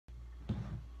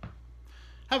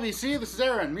Hi VC, this is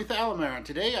Aaron, Mitha Alamar, and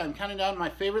today I'm counting down my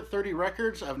favorite 30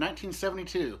 records of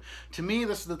 1972. To me,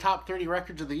 this is the top 30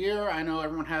 records of the year. I know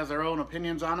everyone has their own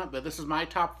opinions on it, but this is my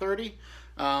top 30. It's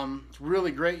a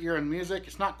really great year in music.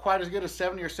 It's not quite as good as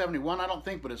 70 or 71, I don't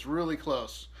think, but it's really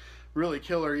close. Really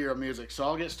killer year of music. So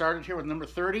I'll get started here with number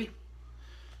 30.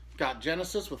 Got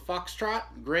Genesis with Foxtrot.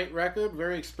 Great record,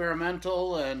 very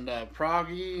experimental and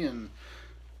proggy, and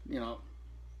you know,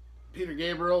 Peter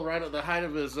Gabriel right at the height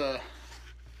of his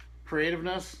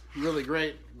creativeness. Really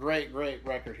great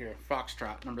record here.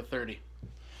 Foxtrot, number 30.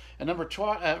 And number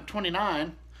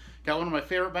 29, got one of my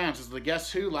favorite bands. This is the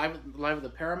Guess Who, live at the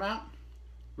Paramount.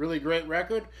 Really great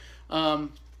record. I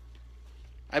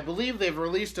believe they've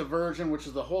released a version, which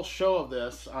is the whole show of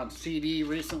this, on CD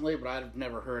recently, but I've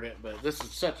never heard it. But this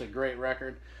is such a great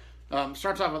record.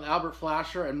 Starts off with Albert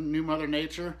Flasher and New Mother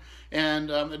Nature,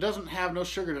 and it doesn't have No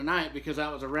Sugar Tonight because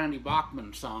that was a Randy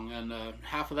Bachman song, and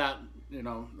half of that,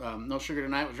 No Sugar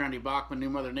Tonight was Randy Bachman, New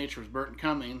Mother Nature was Burton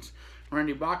Cummings.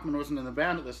 Randy Bachman wasn't in the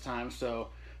band at this time, so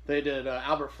they did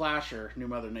Albert Flasher, New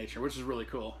Mother Nature, which is really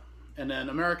cool. And then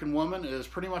American Woman is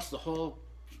pretty much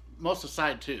most of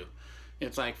side 2.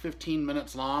 It's like 15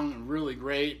 minutes long, and really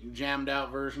great, jammed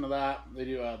out version of that. They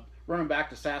do Running Back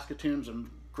to Saskatoon's a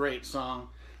great song.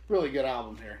 Really good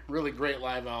album here. Really great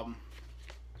live album.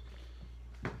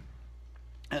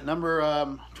 At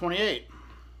number 28,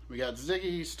 we got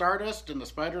Ziggy Stardust and the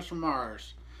Spiders from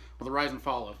Mars with The Rise and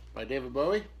Fall of by David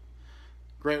Bowie.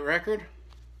 Great record.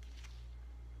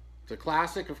 It's a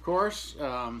classic, of course.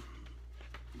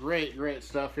 Great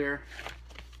stuff here.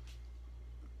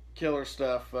 Killer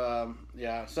stuff.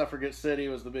 Yeah, Suffragette City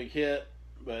was the big hit,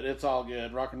 but it's all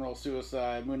good. Rock and Roll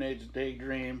Suicide, Moon Age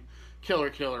Daydream,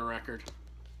 killer record.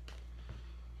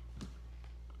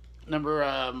 Number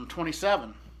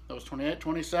 27. That was 28.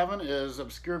 27 is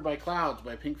Obscured by Clouds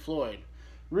by Pink Floyd.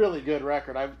 Really good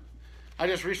record. I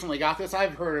just recently got this.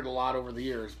 I've heard it a lot over the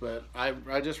years, but I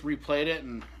just replayed it,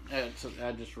 and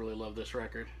I just really love this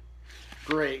record.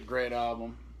 Great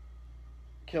album.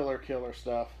 Killer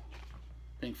stuff.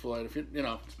 Pink Floyd.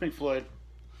 It's Pink Floyd.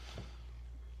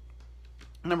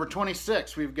 Number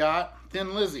 26, we've got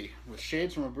Thin Lizzy with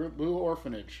Shades from a Blue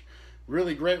Orphanage.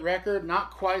 Really great record.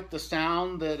 Not quite the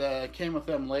sound that came with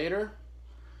them later,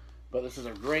 but this is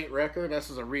a great record. This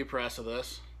is a repress of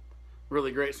this.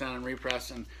 Really great sounding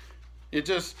repress, and it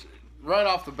just, right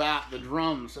off the bat, the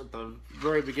drums at the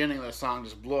very beginning of the song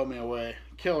just blow me away.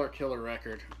 Killer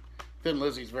record. Thin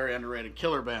Lizzy's very underrated.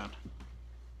 Killer band.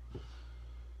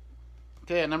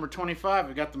 Okay, at number 25,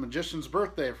 we got The Magician's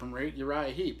Birthday from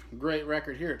Uriah Heep. Great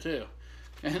record here, too.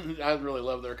 And I really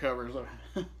love their covers.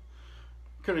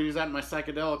 Could have used that in my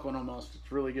psychedelic one almost.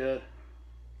 It's really good.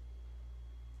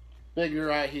 Big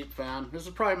Uriah Heep fan. This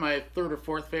is probably my third or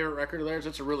fourth favorite record of theirs.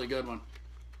 It's a really good one.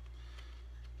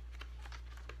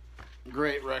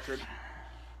 Great record.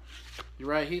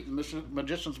 Uriah Heep,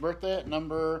 Magician's Birthday at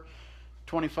number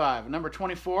 25. Number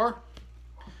 24.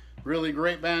 Really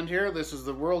great band here. This is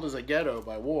The World is a Ghetto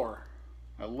by War.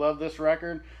 I love this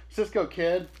record. Cisco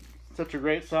Kid, such a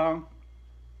great song.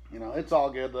 It's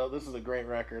all good though. This is a great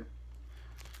record.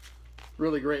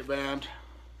 Really great band.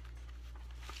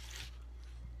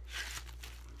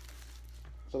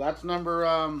 So that's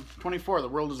number 24, The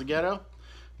World is a Ghetto.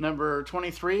 Number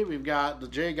 23, we've got the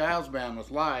J. Geils Band with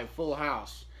Live, Full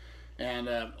House. And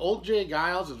old J.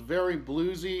 Geils is very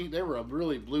bluesy. They were a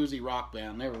really bluesy rock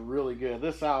band. They were really good.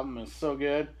 This album is so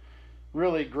good.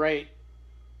 Really great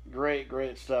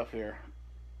stuff here.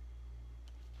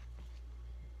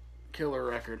 Killer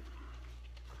record.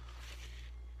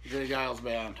 J. Geils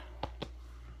Band.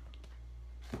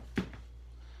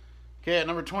 Okay, at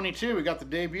number 22, we got the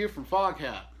debut from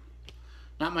Foghat.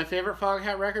 Not my favorite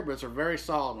Foghat record, but it's a very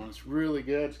solid one. It's really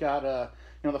good. It's got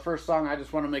the first song, I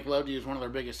Just Want to Make Love to You, is one of their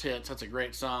biggest hits. That's a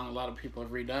great song. A lot of people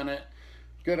have redone it.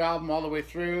 Good album all the way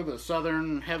through. The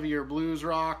southern, heavier blues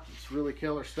rock. It's really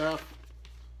killer stuff.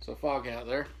 So Foghat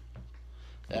there.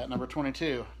 At number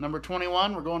 22. Number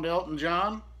 21, we're going to Elton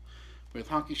John with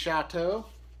Honky Chateau.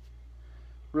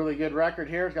 Really good record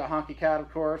here. It's got Honky Cat,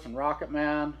 of course, and Rocket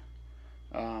Man.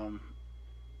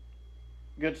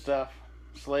 Good stuff.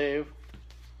 Slave.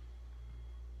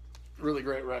 Really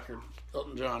great record.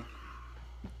 Elton John.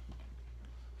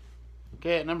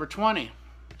 Okay, at number 20,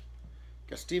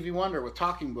 got Stevie Wonder with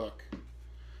Talking Book.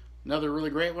 Another really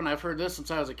great one. I've heard this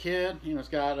since I was a kid. It's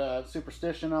got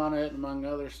Superstition on it, among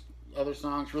other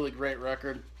songs. Really great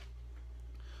record.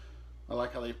 I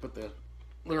like how they put the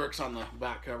lyrics on the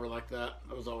back cover like that.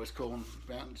 That was always cool when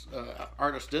bands,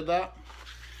 artists did that.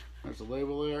 There's a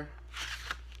label there.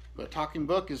 But Talking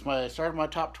Book is started my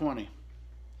top 20.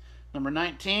 Number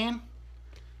 19,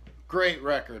 Great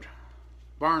record.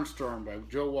 Barnstorm by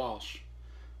Joe Walsh.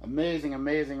 Amazing,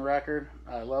 amazing record.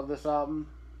 I love this album.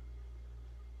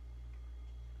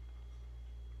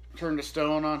 Turn to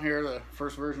Stone on here, the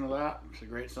first version of that. It's a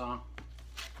great song.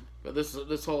 But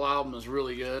this whole album is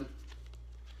really good.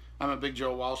 I'm a big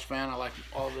Joe Walsh fan. I like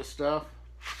all this stuff.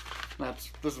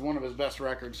 This is one of his best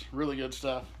records. Really good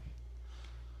stuff.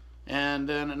 And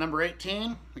then at number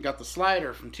 18, we got The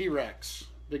Slider from T-Rex.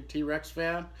 Big T-Rex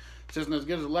fan. It isn't as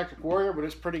good as Electric Warrior, but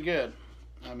it's pretty good.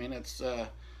 I mean, it's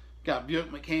got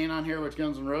Buick McCain on here, which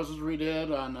Guns N' Roses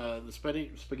redid on the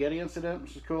Spaghetti Incident,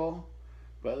 which is cool.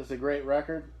 But it's a great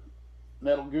record.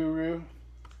 Metal Guru.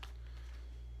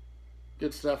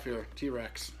 Good stuff here.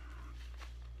 T-Rex.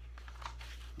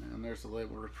 And there's the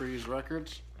label, Reprise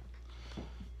Records.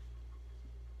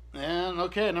 And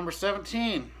okay, number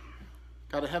 17.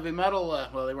 Got a heavy metal,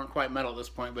 well, they weren't quite metal at this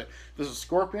point, but this is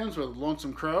Scorpions with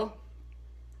Lonesome Crow.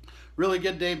 Really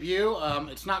good debut.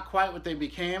 It's not quite what they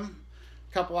became.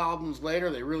 A couple albums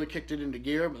later, they really kicked it into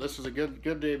gear, but this is a good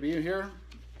debut here.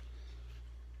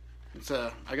 It's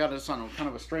I got this on kind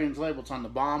of a strange label. It's on the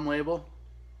Bomb label.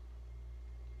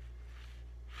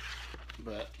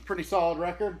 But pretty solid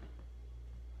record.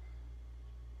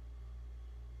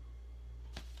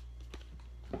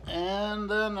 And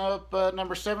then up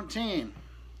number 17.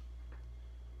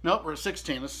 Nope, we're at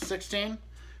 16. This is 16.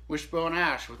 Wishbone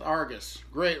Ash with Argus.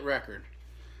 Great record.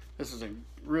 This is a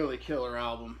really killer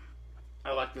album.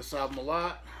 I like this album a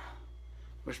lot.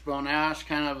 Wishbone Ash,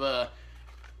 kind of a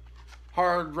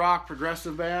hard rock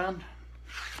progressive band.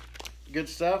 Good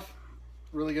stuff.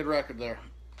 Really good record there.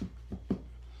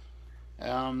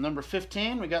 Number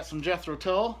 15, we got some Jethro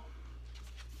Tull.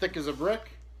 Thick as a Brick.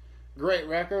 Great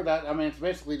record. I mean, it's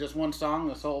basically just one song,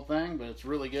 this whole thing, but it's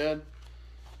really good.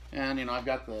 And, you know, I've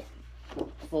got the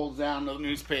folds down to the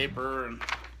newspaper, and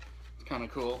it's kind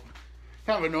of cool.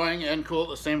 Kind of annoying and cool at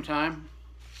the same time.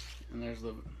 And there's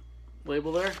the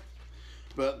label there.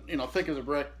 But, you know, Thick as a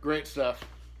Brick, great stuff.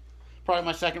 Probably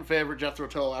my second favorite Jethro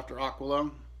Tull after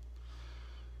Aqualung.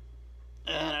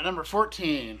 And at number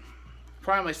 14,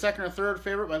 probably my second or third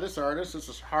favorite by this artist. This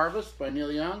is Harvest by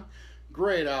Neil Young.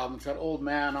 Great album. It's got Old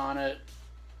Man on it.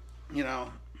 You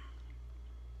know,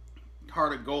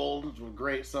 Heart of Gold is a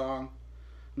great song.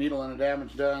 Needle and the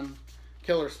Damage Done.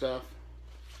 Killer stuff.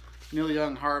 Neil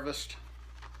Young, Harvest.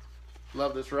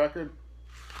 Love this record.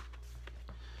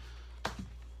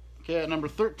 Okay, at number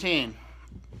 13,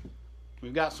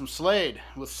 we've got some Slade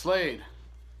with Slade.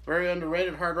 Very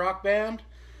underrated hard rock band.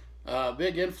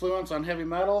 Big influence on heavy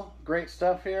metal. Great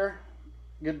stuff here.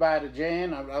 Goodbye to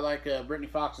Jane. I like Brittany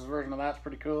Fox's version of that's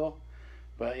pretty cool.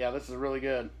 But yeah, this is really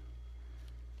good.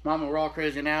 Mama, We're All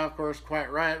Crazy Now, of course,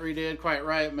 Quiet Riot redid. Quiet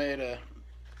Riot made a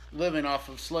living off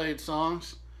of Slade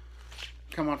songs.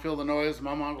 Come On Feel the Noise,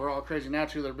 Mama, We're All Crazy Now,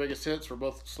 two of their biggest hits were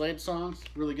both Slade songs.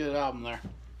 Really good album there.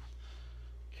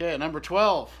 Okay, number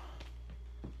 12.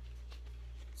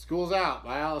 School's Out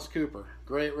by Alice Cooper.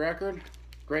 Great record.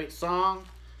 Great song.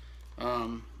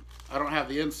 I don't have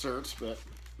the inserts, but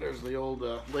there's the old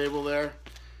label there.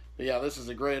 But yeah, this is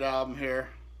a great album here.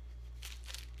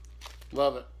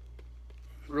 Love it.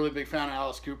 Really big fan of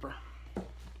Alice Cooper.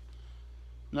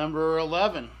 Number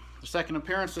 11. The second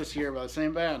appearance this year by the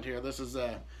same band here. This is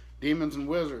Demons and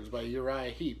Wizards by Uriah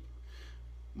Heep.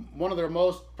 One of their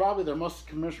probably their most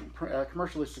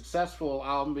commercially successful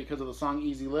album because of the song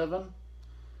Easy Livin'.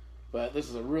 But this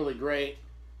is a really great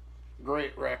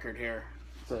record here.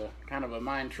 It's a kind of a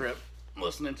mind trip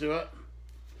listening to it.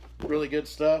 Really good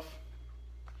stuff.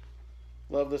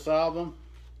 Love this album.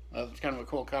 It's kind of a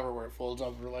cool cover where it folds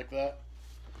over like that.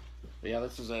 But yeah,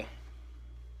 this is a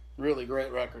really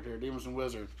great record here. Demons and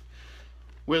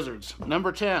Wizards.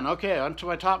 Number 10. Okay, on to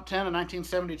my top 10 in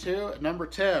 1972. At number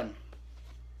 10,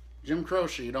 Jim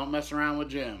Croce, You Don't Mess Around with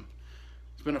Jim.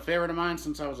 It's been a favorite of mine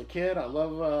since I was a kid. I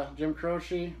love Jim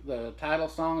Croce. The title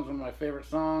song is one of my favorite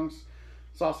songs.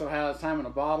 This also has Time in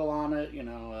a Bottle on it. You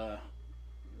know,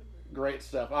 great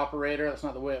stuff. Operator, That's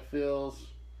Not the Way It Feels.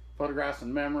 Photographs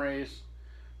and Memories.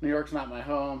 New York's Not My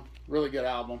Home. Really good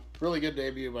album. Really good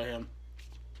debut by him.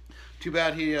 Too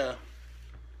bad he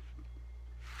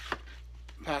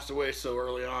passed away so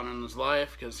early on in his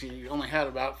life because he only had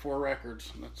about 4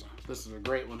 records. This is a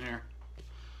great one here.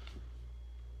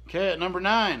 Okay, at number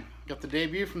 9, got the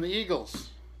debut from the Eagles.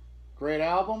 Great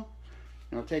album.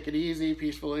 You know, Take It Easy,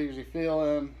 Peaceful Easy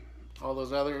Feeling, all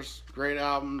those others. Great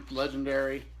album,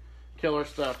 legendary, killer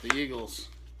stuff. The Eagles.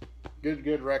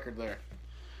 Good record there.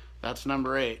 That's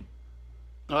number 8.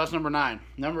 No, that's number 9.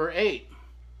 Number 8,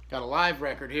 got a live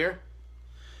record here.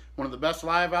 One of the best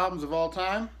live albums of all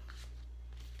time.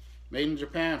 Made in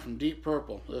Japan from Deep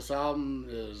Purple. This album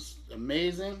is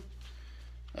amazing.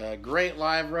 Great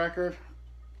live record.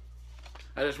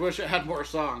 I just wish it had more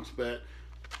songs, but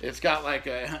it's got like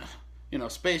a,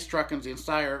 Space Trucking's the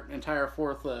entire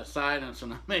fourth side, and it's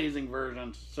an amazing version.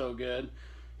 It's so good.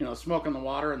 Smoke on the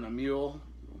Water and the Mule.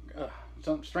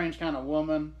 Some Strange Kind of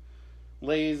Woman.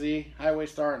 Lazy. Highway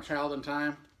Star and Child in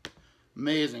Time.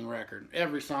 Amazing record.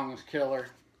 Every song is killer.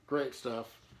 Great stuff.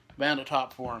 Bandit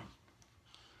top form.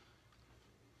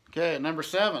 Okay, number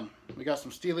 7. We got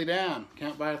some Steely Dan.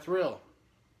 Can't Buy a Thrill.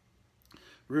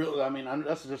 Really,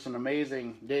 that's just an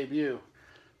amazing debut.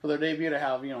 For their debut to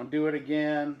have, Do It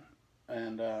Again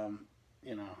and,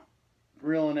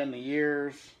 Reeling in the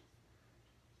Years.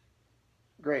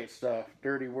 Great stuff.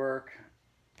 Dirty Work.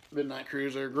 Midnight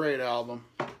Cruiser. Great album.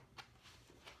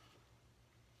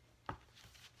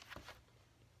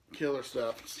 Killer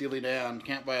stuff. Steely Dan.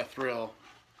 Can't Buy a Thrill.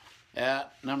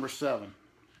 At number 7.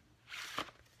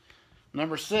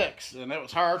 Number 6. And it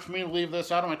was hard for me to leave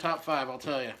this out of my top 5, I'll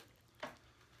tell you.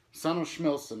 Son of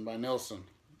Schmilsson by Nilsson.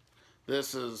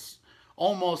 This is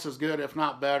almost as good, if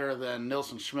not better, than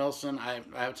Nilsson Schmilsson.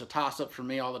 It's a toss-up for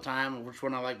me all the time of which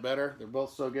one I like better. They're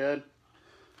both so good.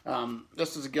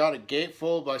 This has got a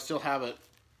gatefold, but I still have it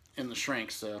in the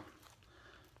shrink, so.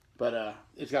 But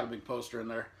it's got a big poster in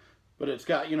there. But it's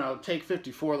got, Take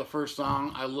 54, the first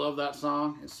song. I love that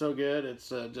song. It's so good. It's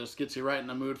just gets you right in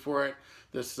the mood for it.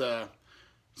 This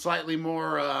slightly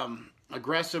more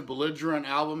aggressive, belligerent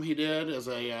album he did as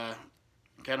a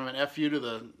kind of an FU to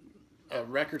the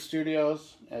record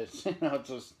studios. It's,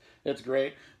 it's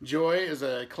great. Joy is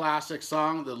a classic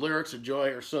song. The lyrics of Joy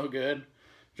are so good.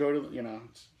 Joy,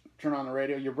 turn on the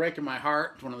radio. You're Breaking My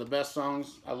Heart. It's one of the best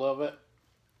songs. I love it.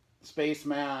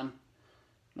 Spaceman.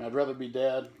 I'd Rather Be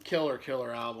Dead.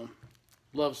 Killer album.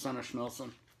 Love Son of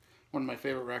Schmilsson. One of my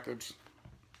favorite records.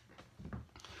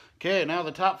 Okay, now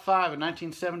the top 5 in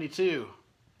 1972.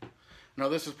 Now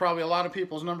this is probably a lot of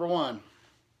people's number 1.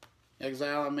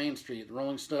 Exile on Main Street, the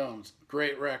Rolling Stones.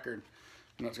 Great record.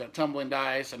 It's got Tumbling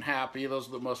Dice and Happy. Those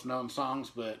are the most known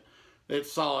songs, but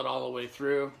it's solid all the way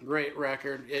through. Great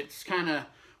record. It's kind of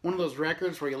one of those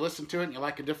records where you listen to it and you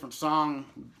like a different song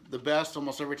the best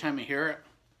almost every time you hear it.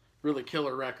 Really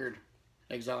killer record.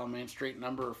 Exile on Main Street,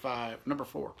 number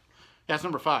 4. Yeah, it's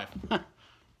number 5.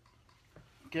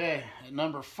 Okay, at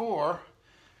number 4,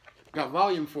 got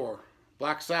Volume 4,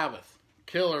 Black Sabbath.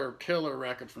 Killer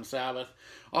record from Sabbath.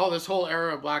 All this whole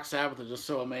era of Black Sabbath is just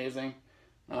so amazing.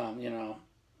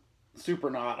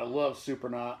 Supernaut, I love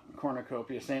Supernaut.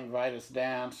 Cornucopia, St. Vitus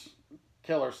Dance.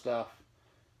 Killer stuff.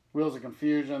 Wheels of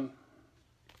Confusion.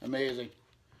 Amazing.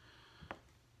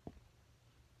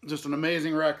 Just an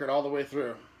amazing record all the way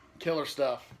through. Killer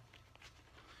stuff.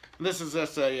 This is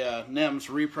just a NEMS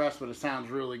repress, but it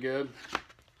sounds really good.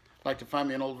 Like to find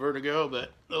me an old Vertigo,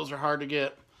 but those are hard to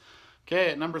get.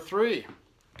 Okay, at number 3,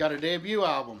 got a debut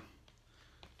album.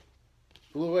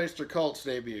 Blue Oyster Cult's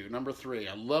debut, number 3.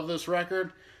 I love this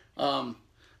record.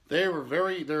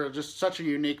 They're just such a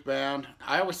unique band.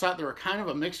 I always thought they were kind of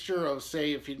a mixture of,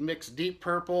 say, if you'd mix Deep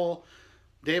Purple,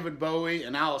 David Bowie,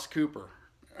 and Alice Cooper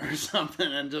or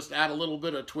something, and just add a little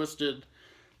bit of twisted,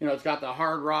 it's got the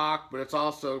hard rock, but it's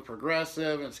also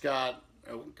progressive. It's got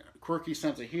a quirky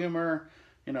sense of humor,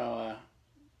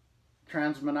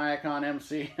 Transmaniacon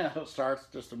MC starts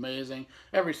just amazing.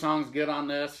 Every song's good on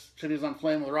this. Cities on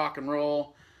Flame with Rock and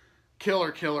Roll.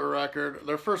 Killer record.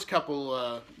 Their first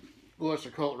couple Blue Oyster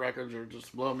Cult records are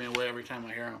just blow me away every time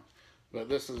I hear them. But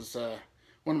this is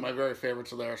one of my very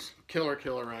favorites of theirs. Killer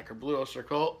record. Blue Oyster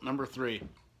Cult, number 3.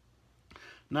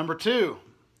 Number 2.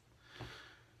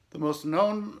 The most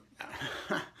known...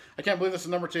 I can't believe this is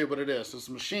number 2, but it is. It's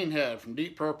Machine Head from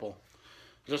Deep Purple.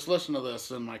 Just listen to this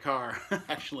in my car.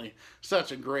 Actually,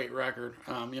 such a great record.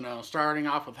 Starting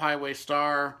off with Highway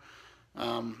Star,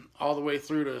 all the way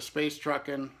through to Space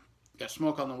Trucking. Got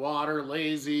Smoke on the Water,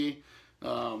 Lazy.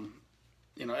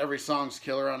 Every song's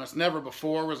killer on this. Never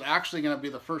Before was actually going to be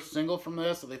the first single from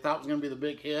this that they thought was going to be the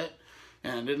big hit,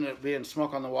 and ended up being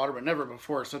Smoke on the Water. But Never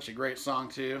Before is such a great song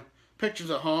too. Pictures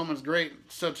at Home is great.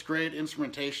 Such great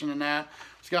instrumentation in that.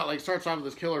 It's got starts off with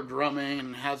this killer drumming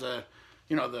and has a,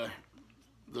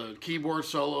 the keyboard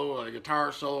solo, a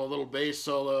guitar solo, a little bass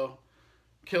solo.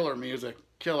 Killer music.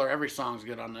 Killer. Every song's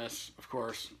good on this, of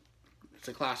course. It's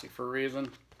a classic for a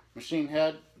reason. Machine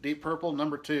Head, Deep Purple,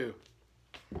 number 2.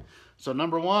 So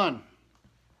number 1.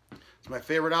 It's my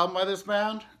favorite album by this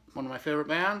band. One of my favorite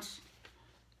bands.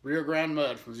 Rio Grande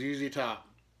Mud from ZZ Top.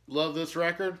 Love this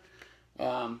record.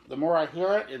 The more I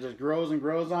hear it, it just grows and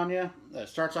grows on you. It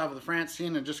starts off with the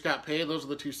Francine and Just Got Paid. Those are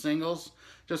the 2 singles.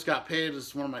 Just Got Paid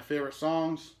is one of my favorite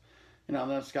songs.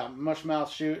 Then it's got Mushmouth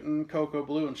Shootin', Cocoa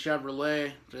Blue, and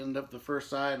Chevrolet to end up the first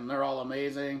side, and they're all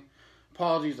amazing.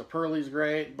 Apologies to Pearlie's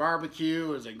great.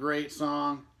 Barbecue is a great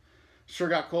song. Sure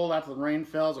Got Cold After the Rain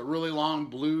Fell is a really long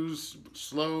blues,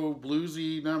 slow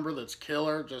bluesy number that's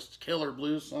killer, just killer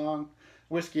blues song.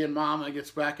 Whiskey and Mama gets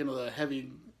back into the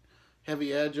heavy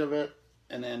edge of it.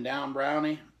 And then Down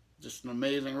Brownie, just an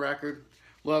amazing record.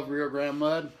 Love Rio Grande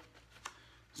Mud.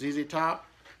 ZZ Top,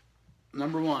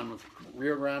 #1 with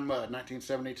Rio Grande Mud,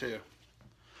 1972.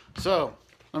 So,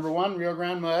 #1, Rio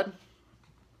Grande Mud.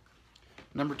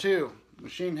 #2,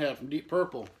 Machine Head from Deep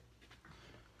Purple.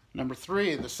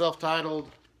 #3, the self-titled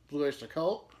Blue Oyster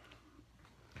Cult.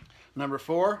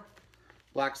 #4,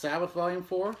 Black Sabbath Volume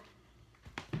 4.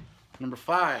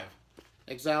 #5,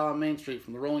 Exile on Main Street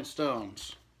from the Rolling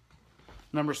Stones.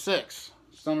 #6,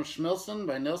 Son of Schmilson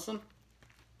by Nilsson.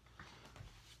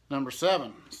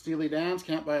 #7, Steely Dan's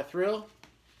Can't Buy a Thrill.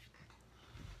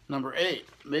 #8,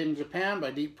 Made in Japan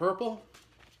by Deep Purple.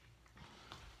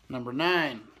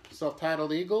 #9,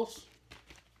 Self-Titled Eagles.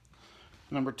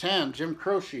 #10, Jim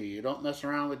Croce, You Don't Mess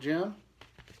Around with Jim.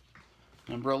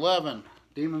 #11,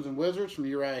 Demons and Wizards from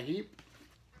Uriah Heep.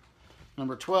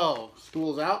 #12,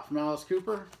 School's Out from Alice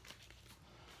Cooper.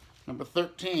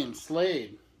 #13,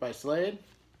 Slade by Slade.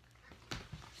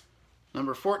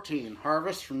 #14,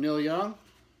 Harvest from Neil Young.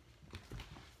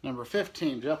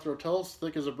 #15, Jethro Tull's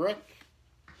Thick as a Brick.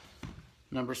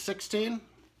 #16,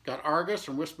 got Argus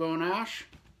from Wishbone Ash.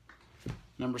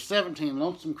 #17,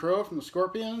 Lonesome Crow from the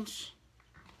Scorpions.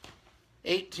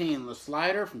 18, The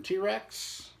Slider from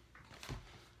T-Rex.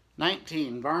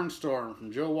 19, Barnstorm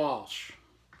from Joe Walsh.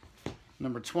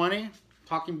 #20,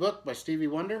 Talking Book by Stevie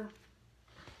Wonder.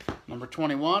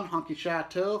 #21, Honky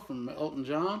Chateau from Elton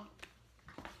John.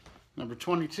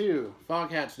 #22,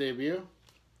 Foghat's debut.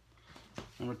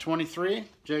 #23,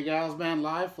 Jay Giles Band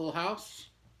Live, Full House.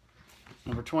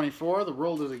 #24, The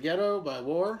World is a Ghetto by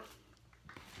War.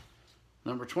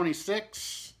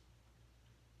 #26,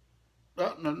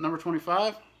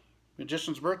 #25,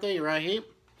 Magician's Birthday, Uriah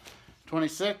Heep.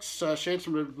 26, Shades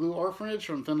from the Blue Orphanage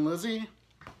from Thin Lizzy.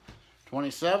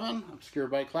 27,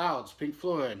 Obscured by Clouds, Pink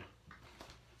Floyd.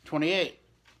 28,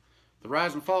 The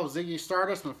Rise and Fall of Ziggy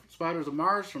Stardust and the Spiders of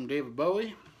Mars from David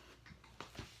Bowie.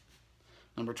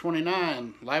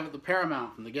 #29, Live at the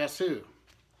Paramount from the Guess Who.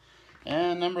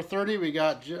 And #30, we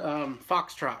got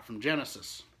Foxtrot from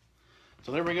Genesis.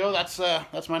 So there we go. That's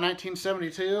my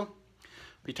 1972.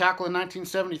 Be tackling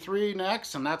 1973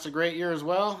 next, and that's a great year as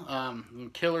well.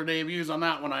 Killer debuts on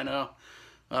that one, I know.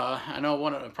 I know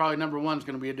probably #1 is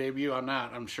going to be a debut on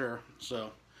that, I'm sure.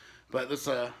 So, but this is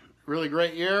a really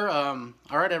great year. All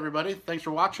right, everybody. Thanks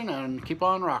for watching, and keep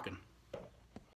on rocking.